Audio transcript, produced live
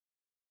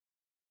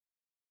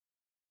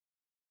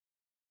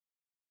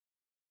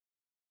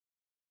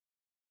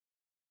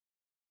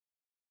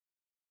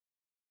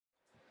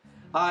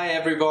Hi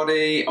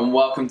everybody and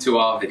welcome to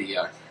our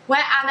video. We're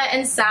Anna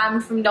and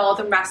Sam from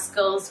Northern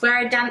Rascals.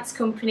 We're a dance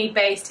company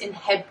based in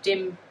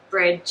Hebden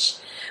Bridge.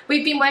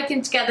 We've been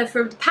working together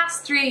for the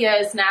past 3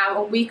 years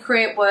now and we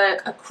create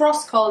work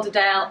across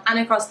Calderdale and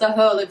across the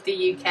whole of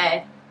the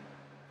UK.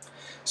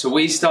 So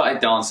we started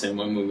dancing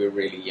when we were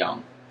really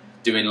young,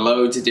 doing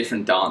loads of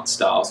different dance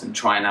styles and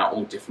trying out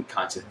all different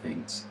kinds of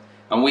things.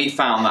 And we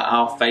found that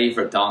our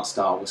favourite dance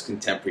style was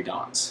contemporary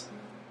dance.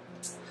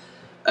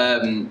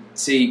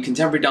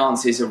 Contemporary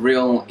dance is a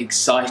real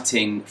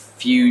exciting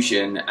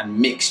fusion and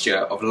mixture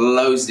of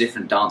loads of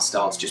different dance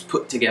styles just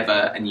put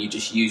together, and you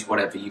just use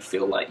whatever you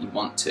feel like you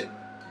want to.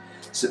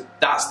 So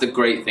that's the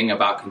great thing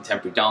about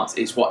contemporary dance.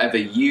 It's whatever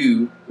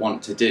you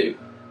want to do,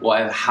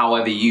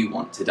 however you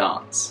want to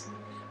dance.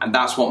 And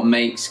that's what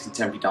makes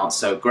contemporary dance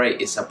so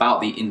great. It's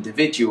about the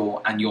individual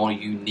and your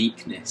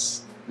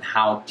uniqueness and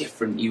how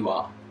different you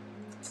are.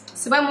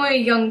 So when we were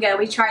younger,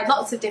 we tried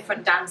lots of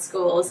different dance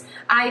schools.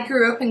 I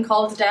grew up in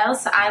Calderdale,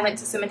 so I went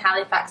to some in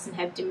Halifax and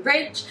Hebden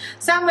Bridge.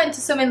 Sam went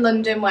to some in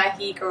London where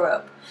he grew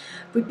up.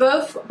 We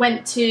both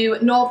went to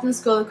Northern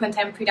School of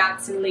Contemporary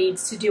Dance in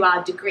Leeds to do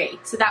our degree.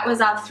 So that was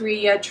our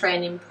 3-year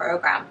training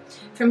programme.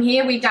 From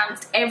here we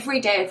danced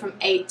every day from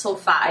 8 till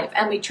 5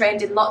 and we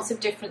trained in lots of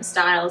different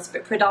styles,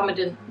 but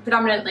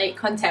predominantly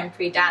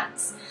contemporary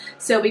dance.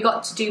 So we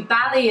got to do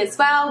ballet as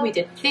well, we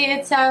did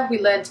theatre, we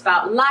learnt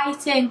about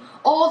lighting,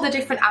 all the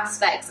different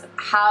aspects of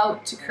how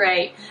to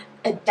create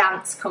a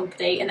dance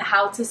company and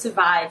how to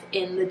survive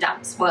in the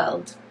dance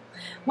world.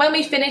 When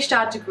we finished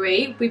our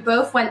degree, we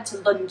both went to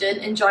London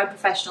and joined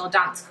professional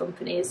dance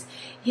companies.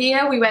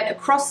 Here we went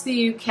across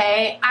the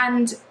UK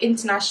and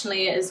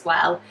internationally as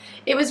well.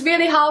 It was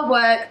really hard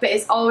work, but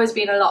it's always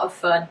been a lot of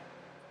fun.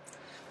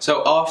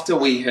 So after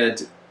we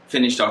had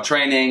finished our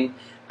training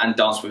and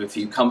danced with a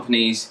few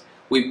companies,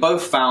 we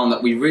both found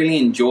that we really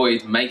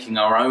enjoyed making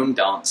our own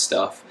dance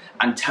stuff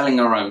and telling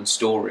our own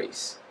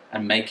stories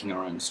and making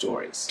our own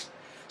stories.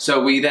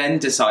 So we then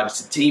decided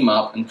to team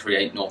up and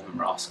create Northern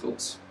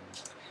Rascals.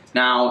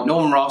 Now,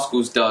 Northern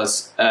Rascals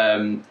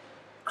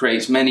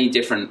creates many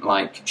different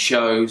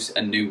shows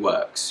and new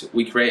works.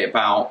 We create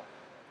about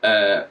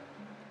a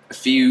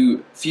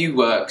few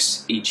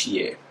works each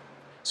year.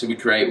 So we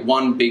create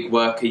one big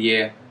work a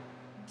year,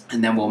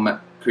 and then we'll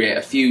create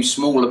a few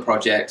smaller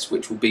projects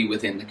which will be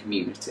within the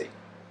community.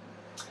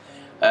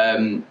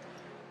 And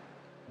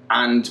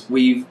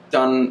we've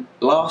done,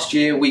 last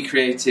year we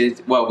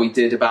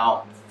did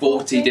about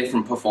 40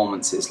 different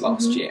performances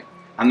last year.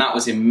 And that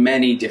was in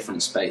many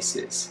different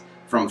spaces,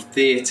 from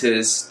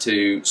theatres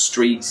to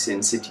streets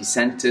in city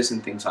centres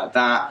and things like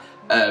that,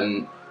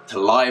 to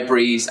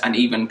libraries, and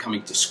even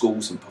coming to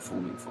schools and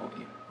performing for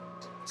you.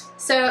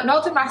 So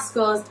Northern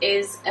Rascals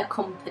is a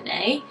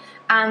company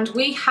and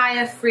we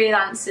hire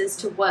freelancers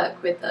to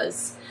work with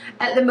us.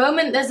 At the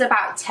moment there's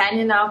about 10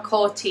 in our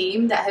core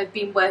team that have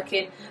been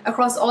working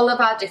across all of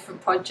our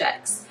different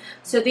projects.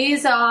 So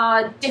these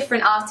are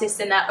different artists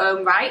in their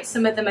own right.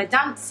 Some of them are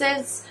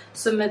dancers,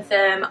 some of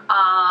them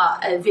are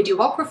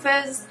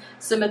videographers,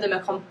 some of them are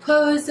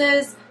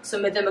composers,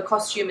 some of them are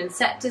costume and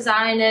set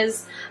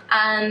designers,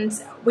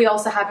 and we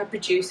also have a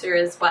producer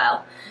as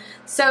well.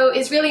 So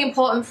it's really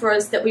important for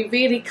us that we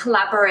really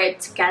collaborate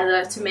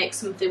together to make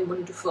something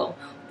wonderful.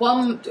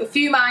 A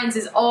few minds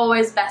is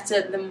always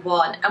better than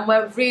one, and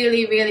we're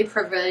really, really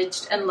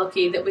privileged and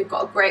lucky that we've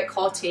got a great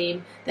core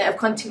team that have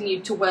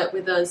continued to work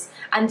with us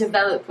and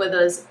develop with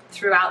us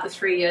throughout the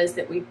 3 years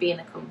that we've been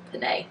a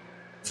company.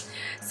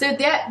 So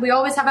yeah, we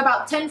always have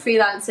about 10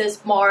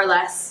 freelancers, more or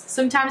less.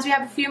 Sometimes we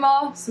have a few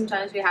more,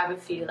 sometimes we have a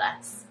few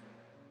less.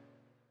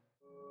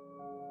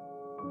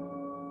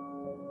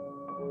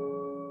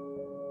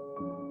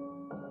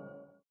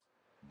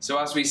 So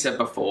as we said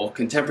before,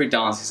 contemporary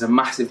dance is a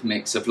massive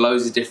mix of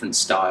loads of different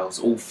styles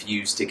all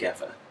fused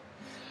together.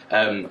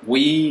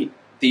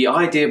 The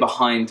idea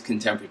behind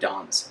contemporary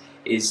dance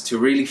is to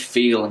really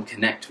feel and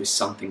connect with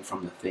something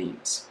from the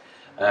themes,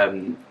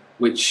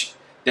 which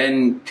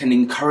then can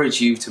encourage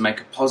you to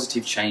make a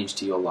positive change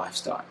to your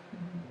lifestyle.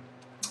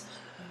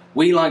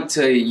 We like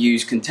to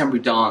use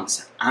contemporary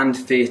dance and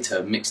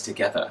theatre mixed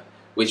together,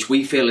 which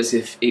we feel as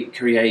if it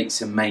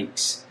creates and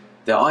makes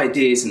the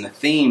ideas and the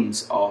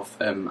themes of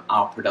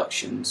our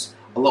productions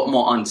a lot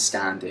more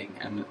understanding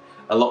and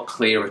a lot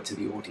clearer to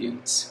the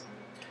audience.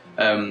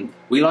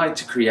 We like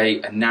to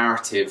create a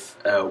narrative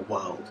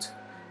world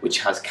which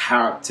has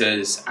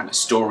characters and a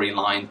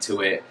storyline to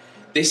it.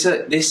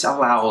 This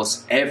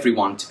allows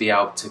everyone to be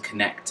able to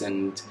connect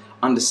and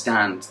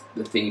understand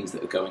the themes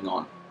that are going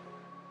on.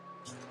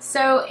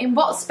 So in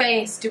what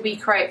space do we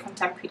create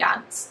contemporary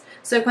dance?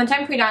 So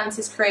contemporary dance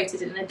is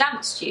created in a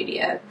dance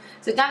studio.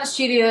 So dance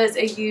studios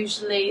are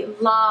usually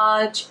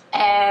large,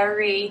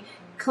 airy,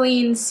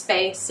 clean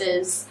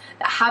spaces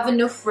that have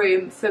enough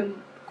room for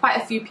quite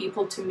a few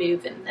people to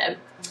move in them.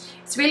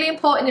 It's really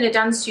important in a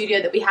dance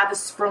studio that we have a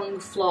sprung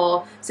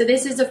floor. So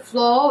this is a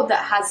floor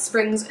that has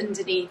springs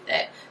underneath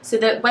it, so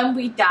that when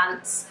we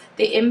dance,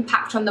 the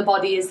impact on the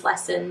body is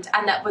lessened,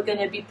 and that we're going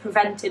to be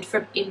prevented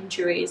from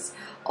injuries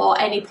or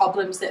any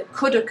problems that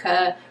could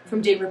occur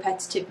from doing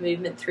repetitive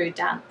movement through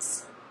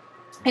dance.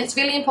 It's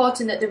really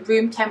important that the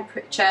room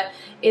temperature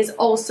is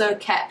also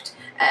kept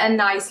at a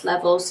nice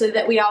level so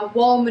that we are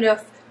warm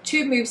enough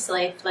to move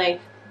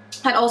safely,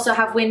 and also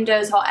have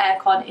windows or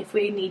aircon if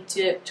we need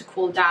to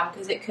cool down,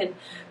 because it can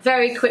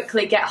very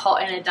quickly get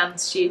hot in a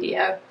dance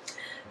studio.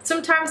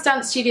 Sometimes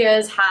dance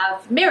studios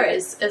have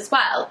mirrors as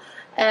well,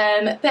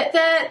 but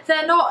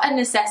they're not a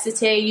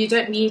necessity. You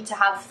don't need to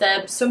have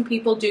them. Some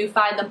people do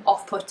find them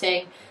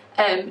off-putting,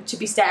 to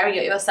be staring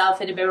at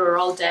yourself in a mirror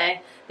all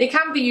day. They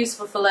can be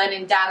useful for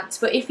learning dance,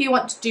 but if you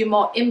want to do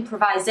more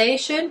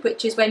improvisation,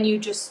 which is when you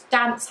just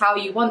dance how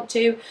you want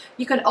to,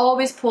 you can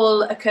always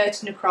pull a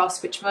curtain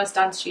across, which most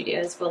dance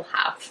studios will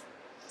have.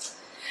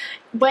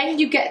 When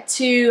you get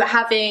to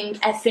having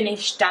a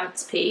finished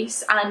dance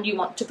piece and you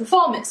want to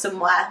perform it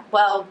somewhere,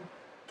 well,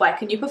 where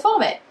can you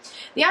perform it?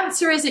 The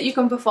answer is that you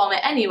can perform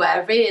it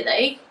anywhere,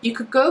 really. You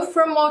could go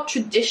for a more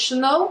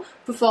traditional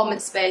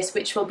performance space,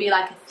 which will be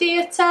like a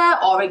theatre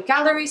or a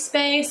gallery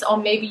space, or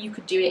maybe you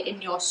could do it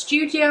in your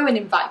studio and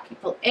invite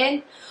people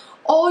in,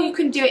 or you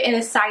can do it in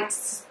a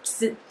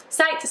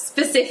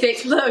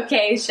site-specific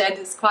location.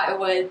 It's quite a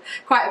word,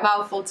 quite a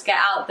mouthful to get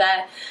out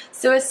there.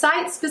 So a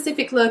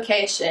site-specific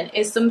location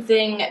is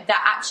something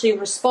that actually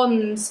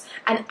responds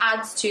and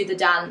adds to the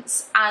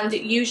dance, and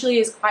it usually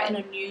is quite an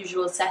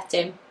unusual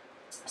setting.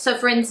 So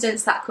for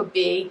instance, that could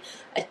be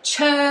a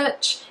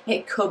church,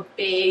 it could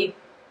be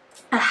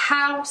a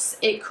house,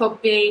 it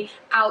could be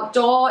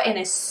outdoor in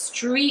a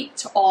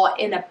street or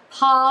in a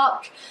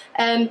park,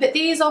 but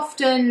these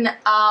often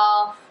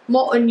are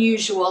more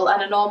unusual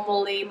and are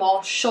normally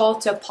more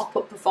shorter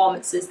pop-up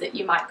performances that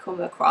you might come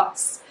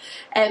across.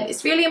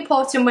 It's really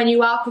important when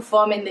you are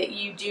performing that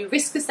you do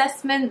risk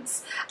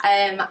assessments,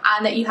 and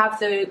that you have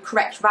the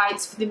correct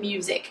rights for the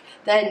music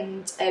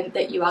then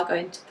that you are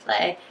going to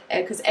play,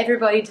 because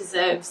everybody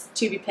deserves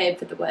to be paid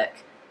for the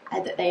work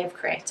that they have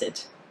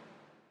created.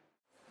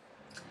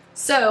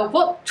 So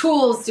what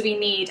tools do we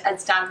need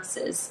as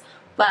dancers?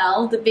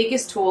 Well, the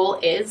biggest tool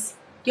is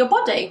your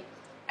body.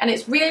 And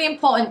it's really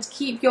important to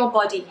keep your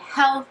body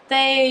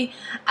healthy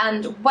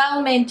and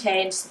well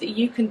maintained so that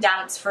you can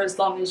dance for as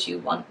long as you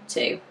want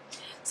to.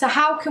 So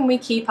how can we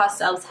keep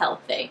ourselves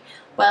healthy?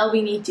 Well,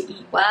 we need to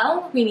eat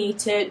well, we need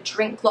to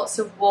drink lots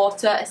of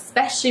water,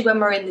 especially when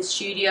we're in the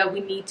studio.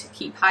 We need to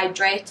keep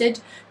hydrated.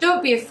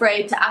 Don't be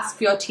afraid to ask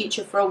for your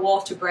teacher for a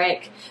water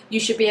break. You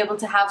should be able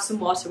to have some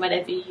water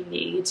whenever you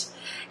need.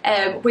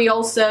 We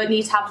also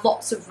need to have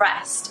lots of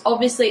rest.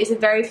 Obviously, it's a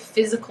very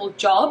physical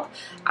job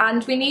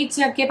and we need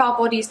to give our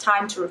bodies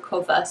time to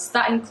recover. So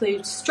that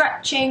includes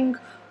stretching,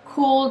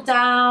 cool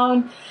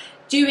down,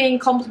 doing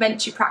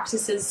complementary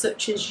practices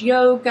such as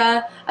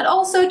yoga, and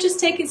also just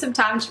taking some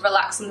time to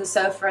relax on the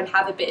sofa and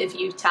have a bit of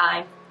you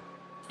time.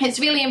 It's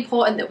really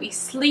important that we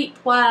sleep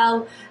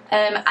well,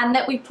 and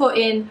that we put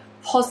in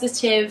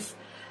positive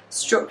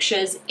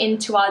structures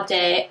into our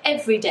day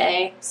every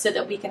day so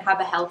that we can have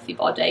a healthy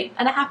body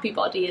and a happy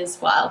body as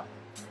well.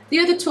 The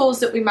other tools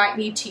that we might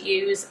need to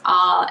use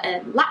are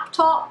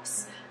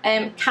laptops,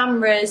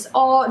 cameras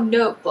or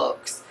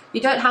notebooks. You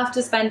don't have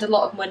to spend a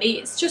lot of money,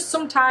 it's just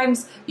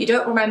sometimes you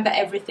don't remember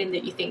everything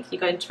that you think you're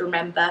going to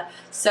remember.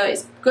 So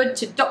it's good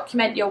to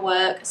document your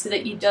work so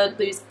that you don't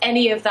lose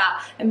any of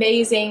that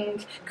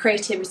amazing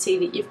creativity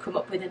that you've come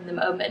up with in the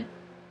moment.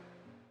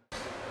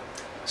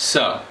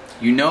 So,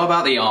 you know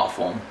about the art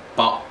form,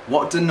 but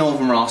what do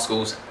Northern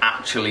Rascals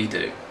actually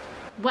do?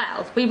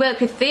 Well, we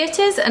work with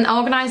theatres and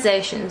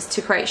organisations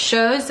to create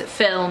shows,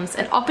 films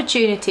and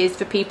opportunities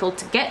for people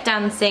to get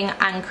dancing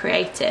and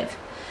creative.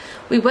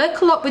 We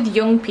work a lot with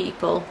young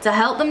people to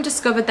help them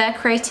discover their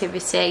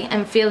creativity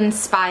and feel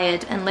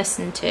inspired and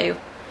listened to.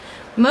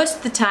 Most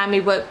of the time we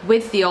work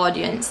with the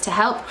audience to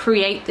help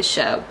create the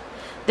show.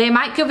 They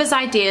might give us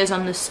ideas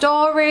on the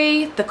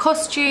story, the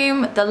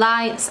costume, the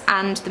lights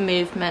and the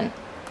movement.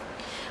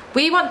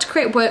 We want to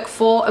create work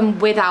for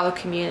and with our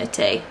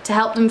community to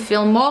help them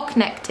feel more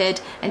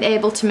connected and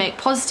able to make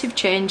positive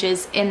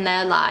changes in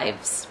their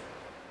lives.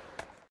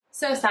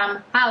 So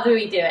Sam, how do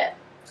we do it?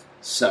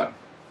 So,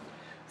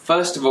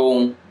 first of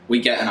all, we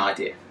get an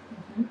idea.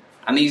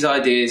 And these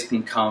ideas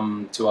can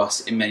come to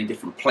us in many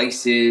different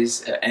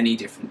places at any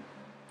different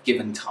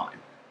given time.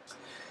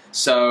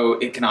 So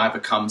it can either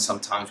come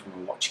sometimes when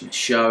we're watching a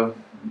show,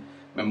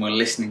 when we're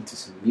listening to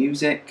some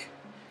music,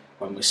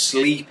 when we're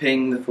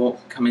sleeping, the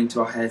thought can come into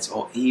our heads,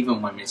 or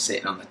even when we're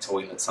sitting on the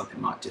toilet, something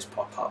might just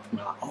pop up and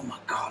we're like, oh my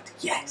God,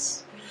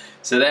 yes.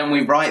 So then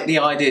we write the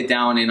idea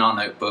down in our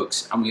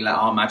notebooks and we let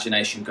our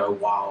imagination go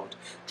wild.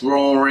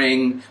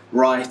 Drawing,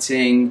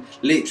 writing,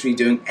 literally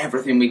doing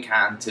everything we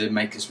can to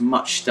make as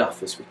much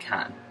stuff as we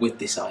can with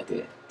this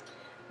idea.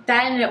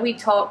 Then we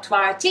talk to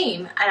our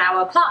team and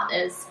our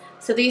partners.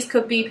 So these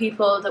could be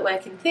people that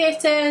work in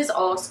theatres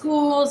or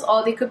schools,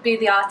 or they could be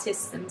the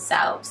artists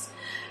themselves.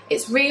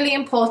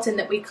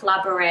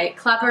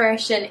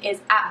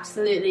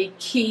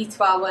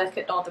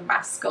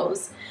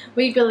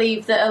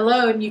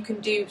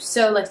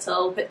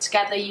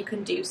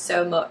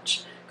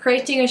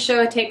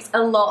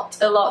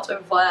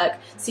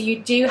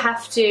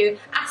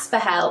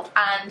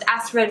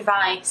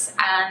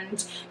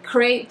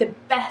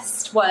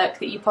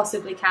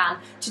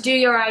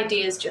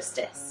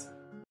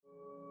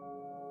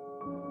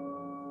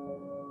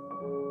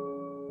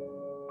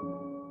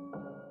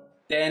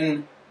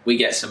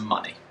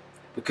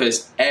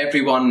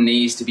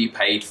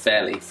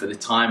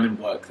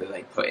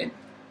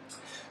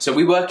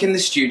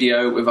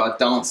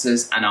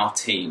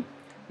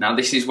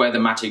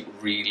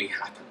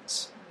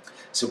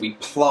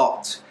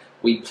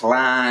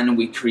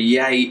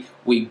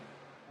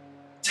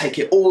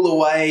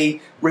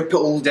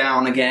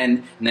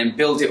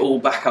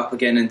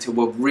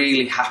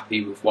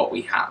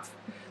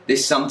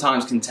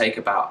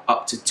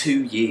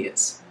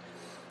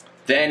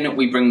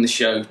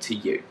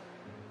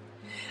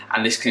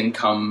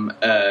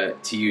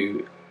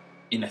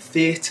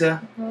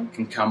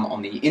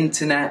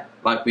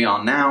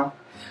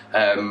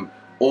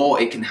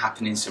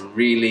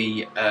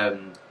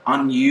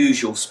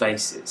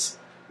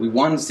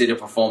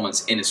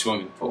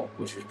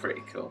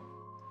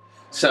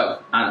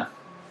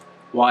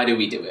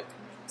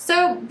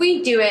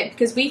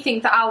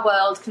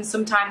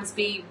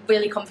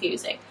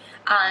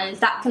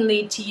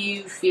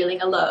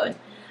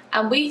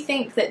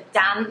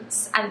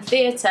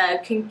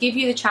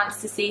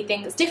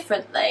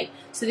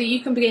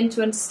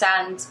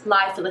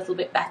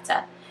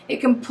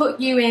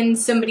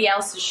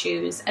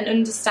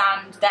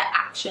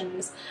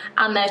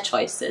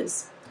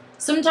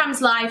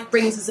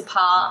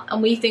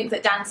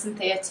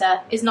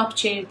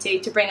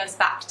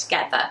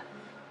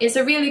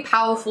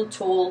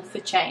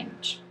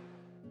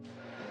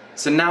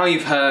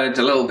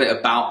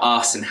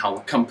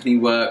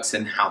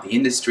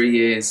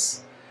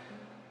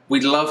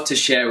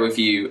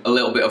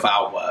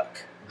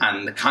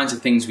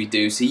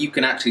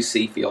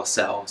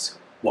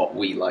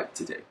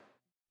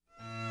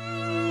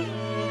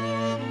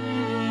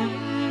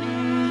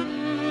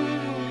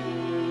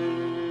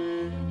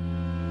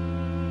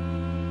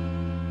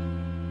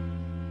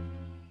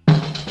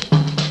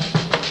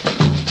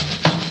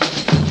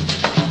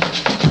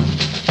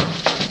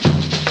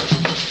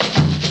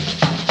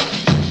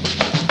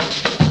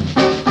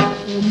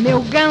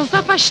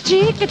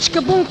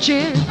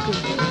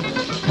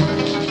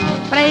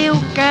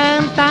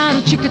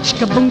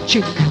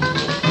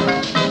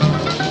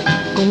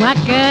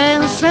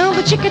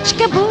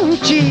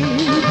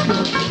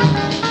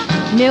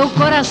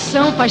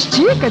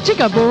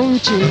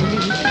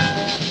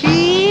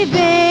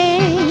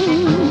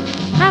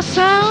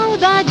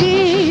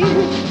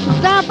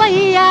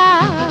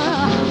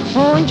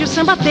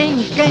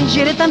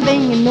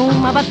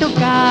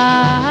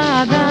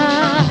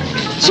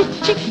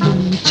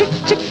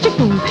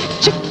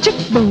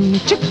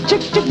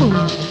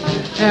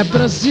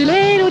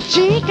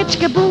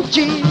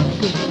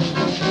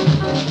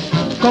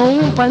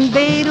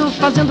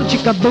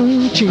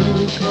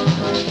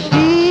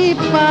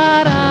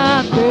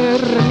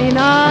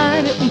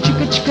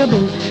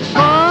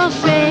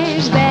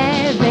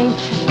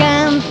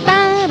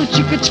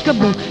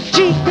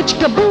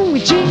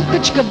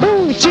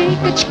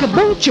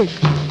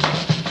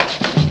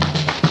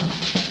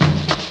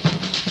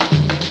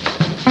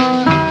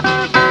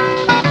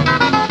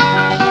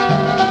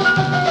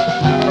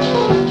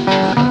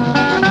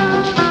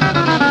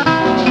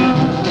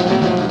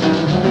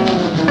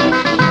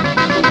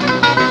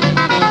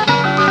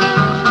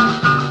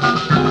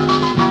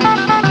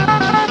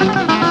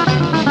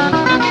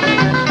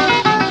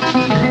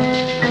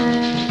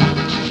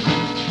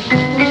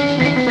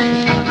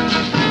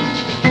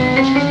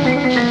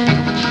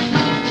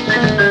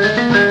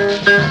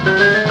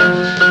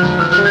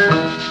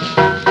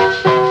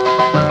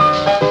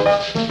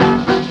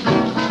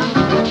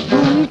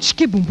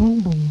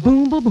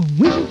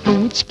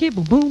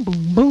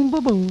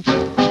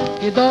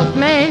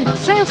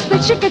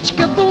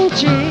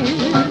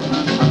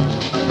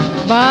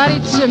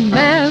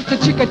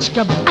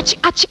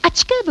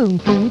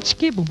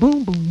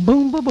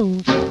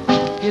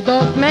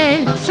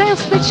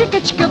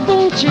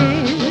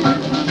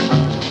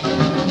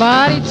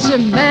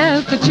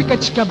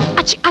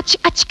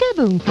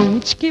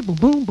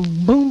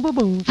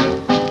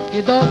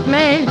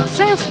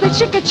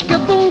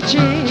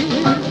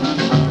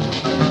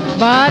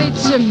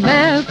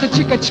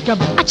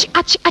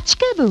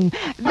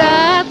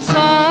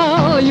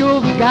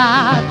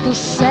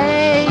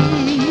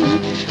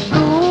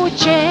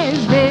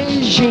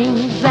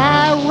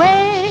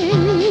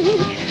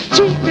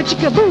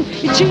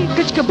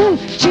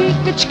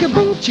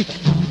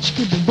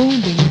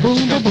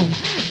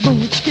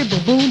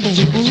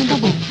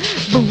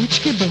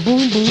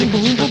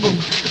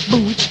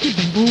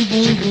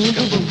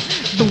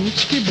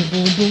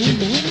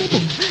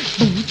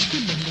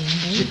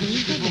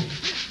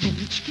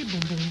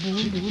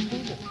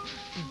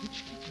 boom,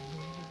 chicka boom.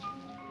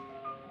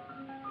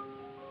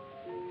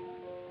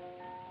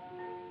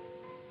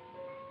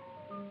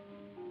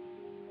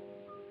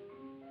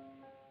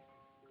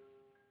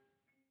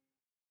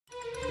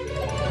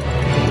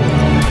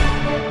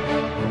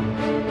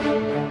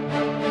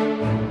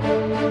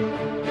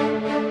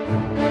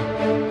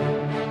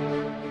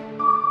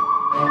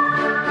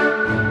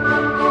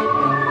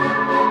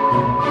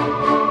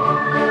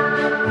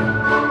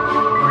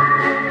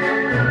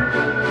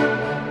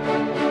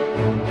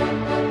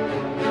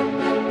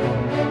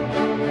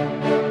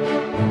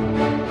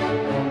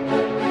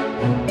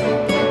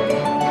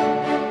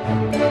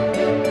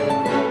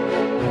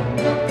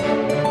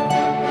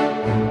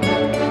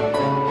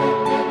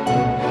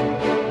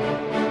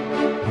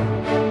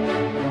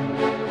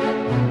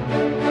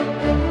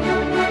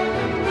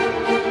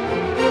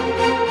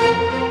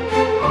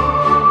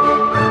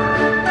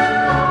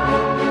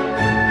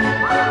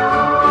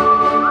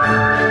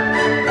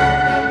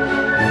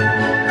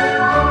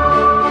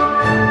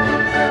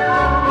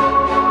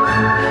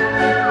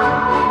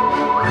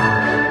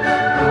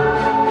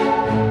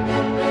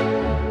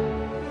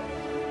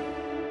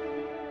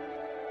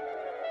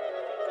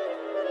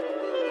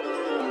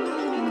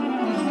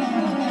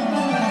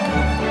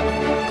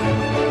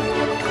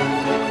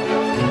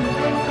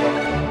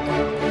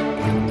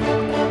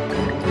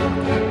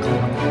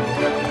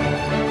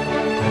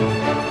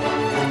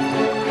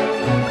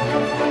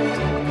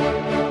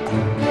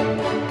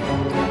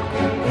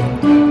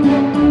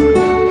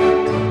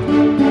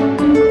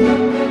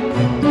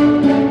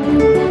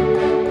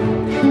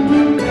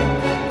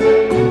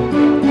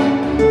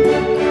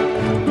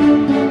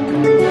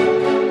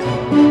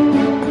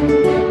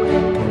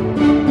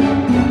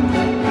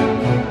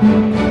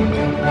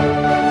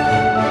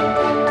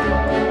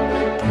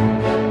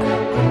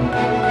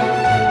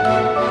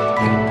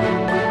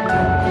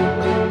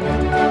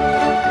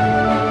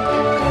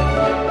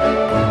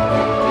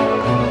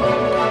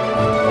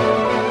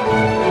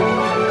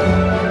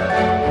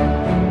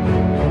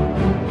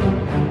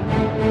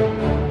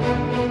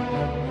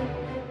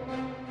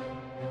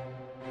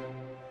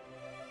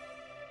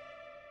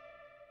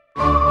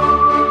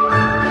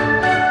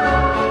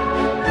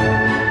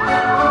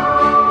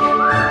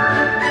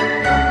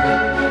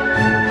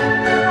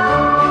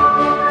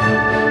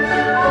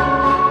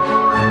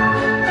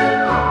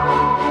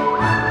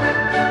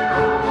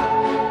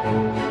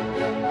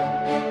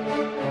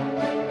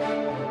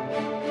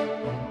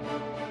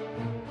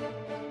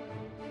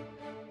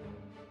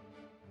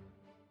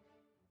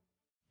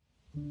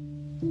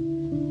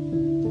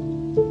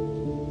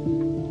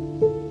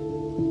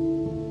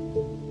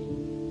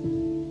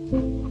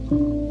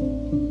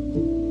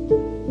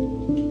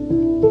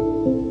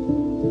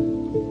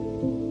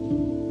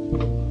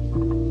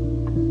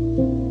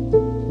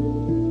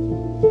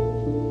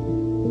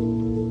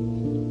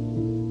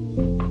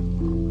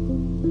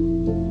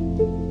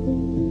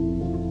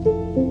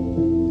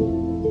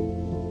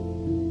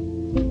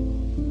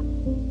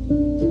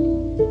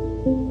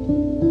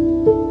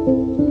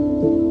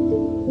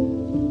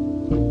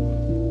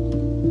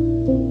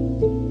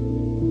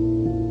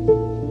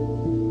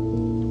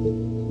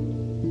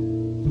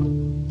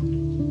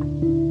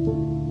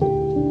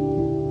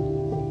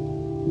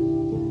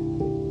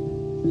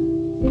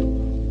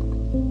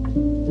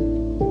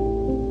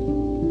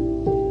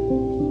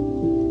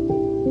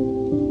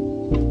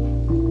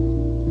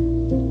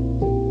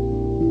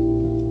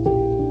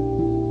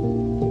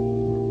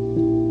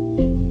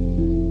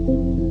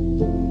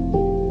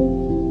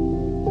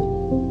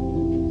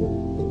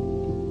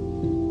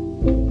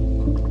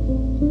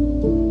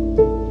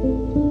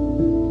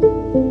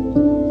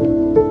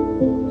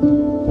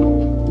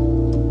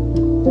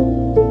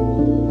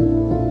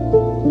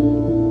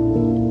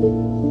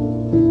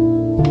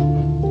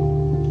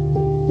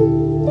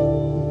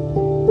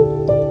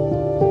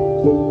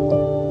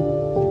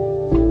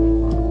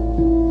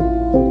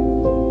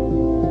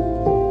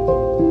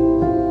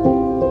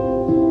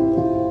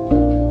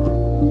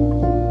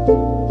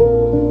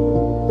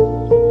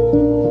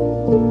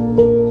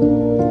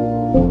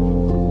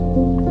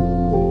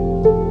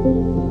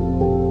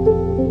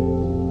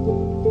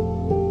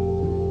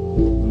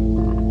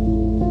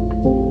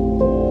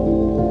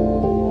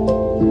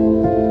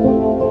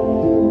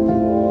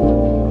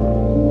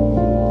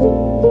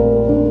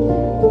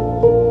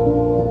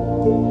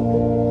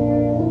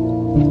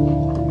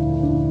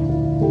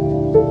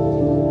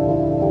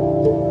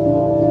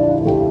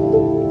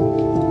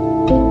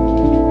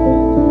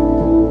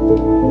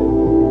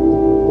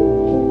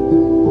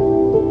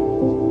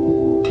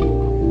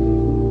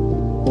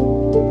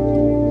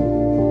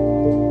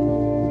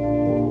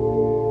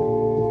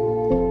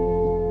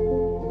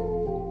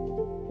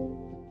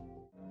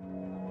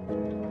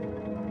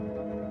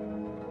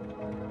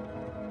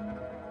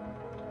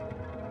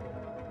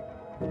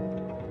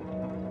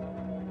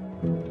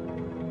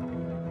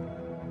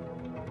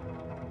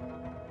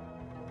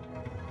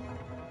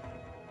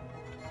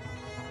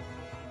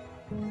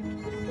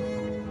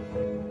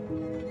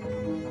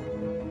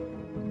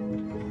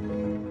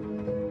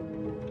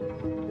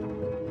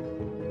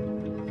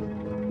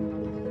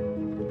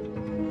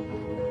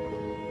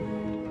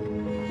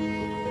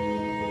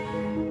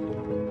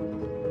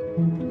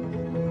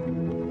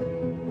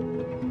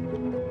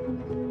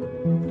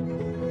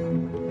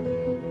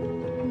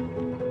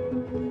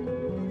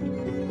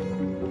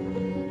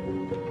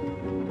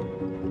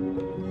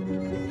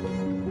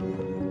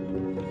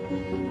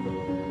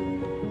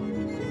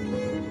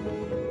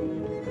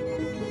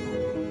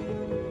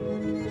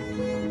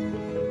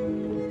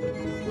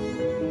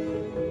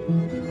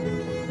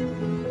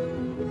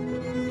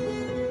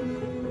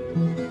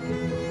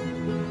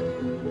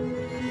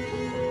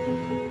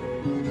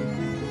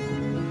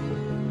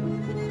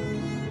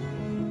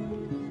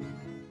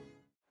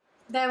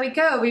 There we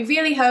go. We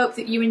really hope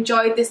that you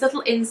enjoyed this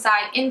little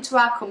insight into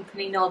our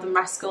company, Northern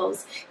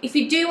Rascals. If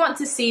you do want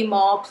to see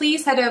more,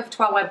 please head over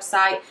to our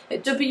website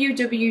at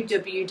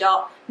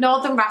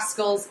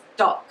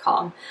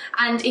www.northernrascals.com.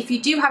 And if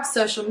you do have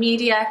social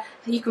media,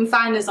 you can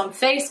find us on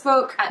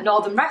Facebook at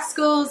Northern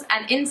Rascals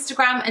and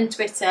Instagram and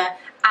Twitter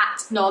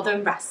at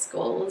Northern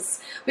Rascals.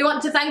 We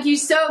want to thank you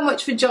so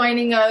much for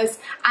joining us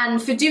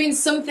and for doing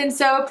something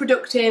so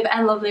productive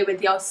and lovely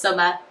with your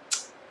summer.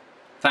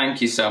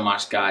 Thank you so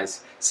much,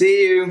 guys.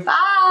 See you.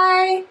 Bye.